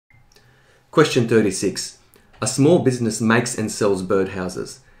Question 36. A small business makes and sells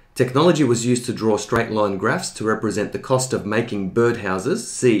birdhouses. Technology was used to draw straight line graphs to represent the cost of making birdhouses,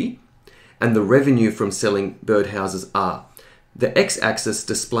 C, and the revenue from selling birdhouses, R. The x-axis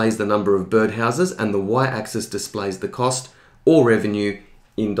displays the number of birdhouses and the y-axis displays the cost or revenue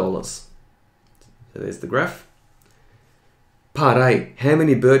in dollars. So there's the graph. Part A, how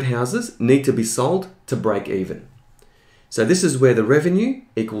many birdhouses need to be sold to break even? So this is where the revenue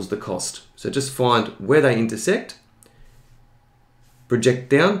equals the cost. So just find where they intersect, project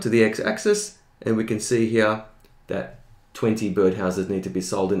down to the x-axis, and we can see here that 20 birdhouses need to be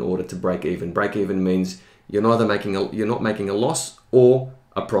sold in order to break even. Break even means you're not making a loss or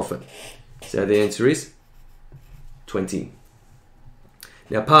a profit. So the answer is 20.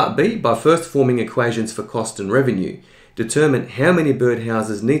 Now part B, by first forming equations for cost and revenue, determine how many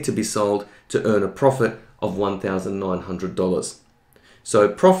birdhouses need to be sold to earn a profit of $1,900. So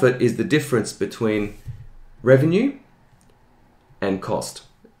profit is the difference between revenue and cost,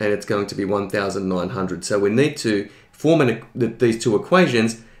 and it's going to be 1,900. So we need to form these two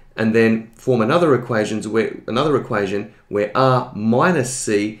equations and then form another equation where R minus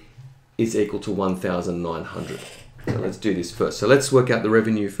C is equal to 1,900. So let's do this first. So let's work out the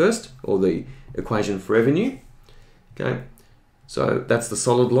revenue first, or the equation for revenue. Okay, so that's the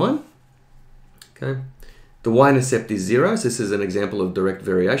solid line. Okay, the y-intercept is 0, so this is an example of direct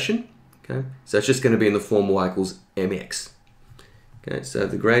variation. Okay, so it's just going to be in the form y equals mx. Okay, so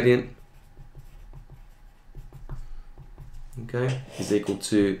the gradient, okay, is equal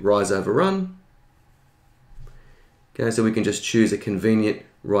to rise over run. Okay, so we can just choose a convenient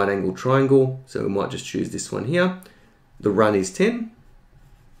right angle triangle. So we might just choose this one here. The run is 10,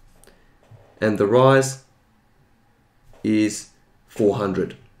 and the rise is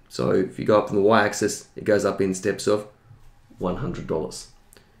 400. So if you go up from the y-axis, it goes up in steps of $100.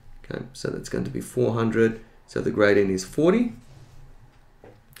 Okay, so that's going to be 400. So the gradient is 40.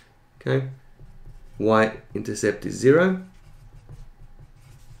 Okay, y-intercept is 0.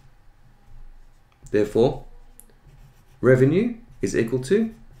 Therefore, revenue is equal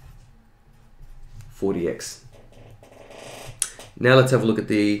to 40x. Now let's have a look at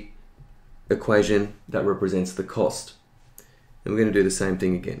the equation that represents the cost. And we're going to do the same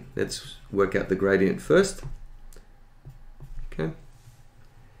thing again. Let's work out the gradient first. Okay.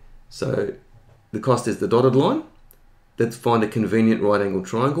 So the cost is the dotted line. Let's find a convenient right angle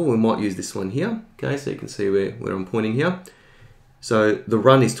triangle. We might use this one here. Okay, so you can see where I'm pointing here. So the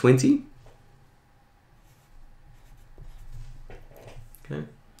run is 20. Okay,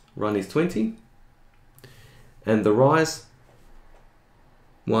 run is 20. And the rise,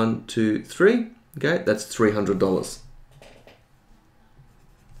 1, 2, 3. Okay, that's $300.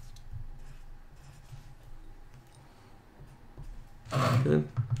 Okay.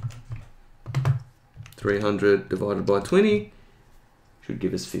 300 divided by 20 should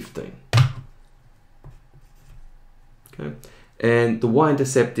give us 15. Okay, and the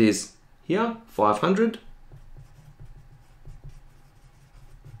y-intercept is here, 500.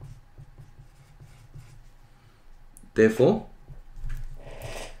 Therefore,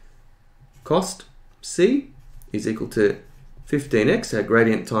 cost C is equal to 15x, so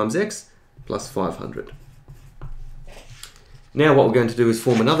gradient times x, plus 500. Now what we're going to do is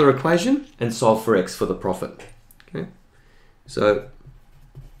form another equation and solve for x for the profit. Okay, so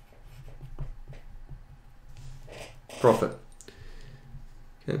profit.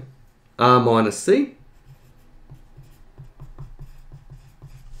 Okay, R minus C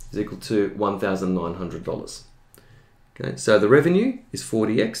is equal to $1,900. Okay, so the revenue is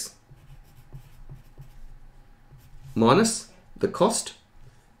 40x minus the cost,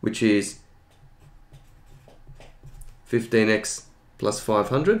 which is 15x plus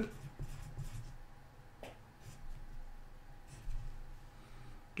 500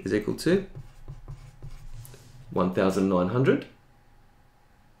 is equal to 1,900.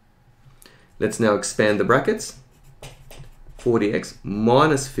 Let's now expand the brackets. 40x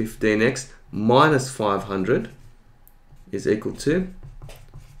minus 15x minus 500 is equal to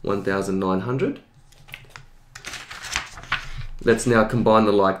 1,900. Let's now combine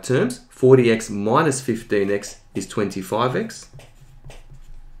the like terms. 40x minus 15x is 25x.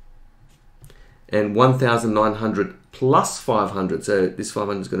 And 1,900 plus 500, so this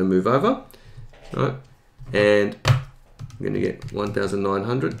 500 is going to move over. Right? And we're going to get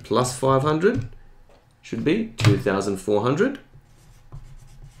 1,900 plus 500 should be 2,400.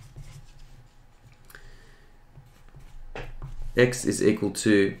 X is equal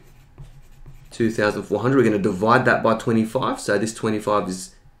to 2,400. We're going to divide that by 25. So this 25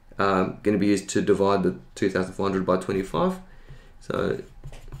 is going to be used to divide the 2,400 by 25. So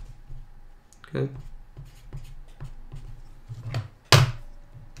Okay.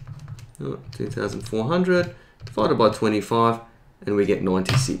 2,400 divided by 25, and we get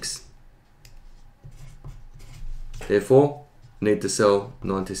 96. Therefore, need to sell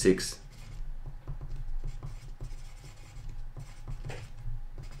 96.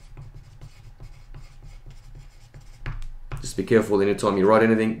 Just be careful anytime you write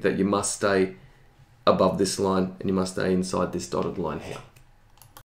anything that you must stay above this line and you must stay inside this dotted line here.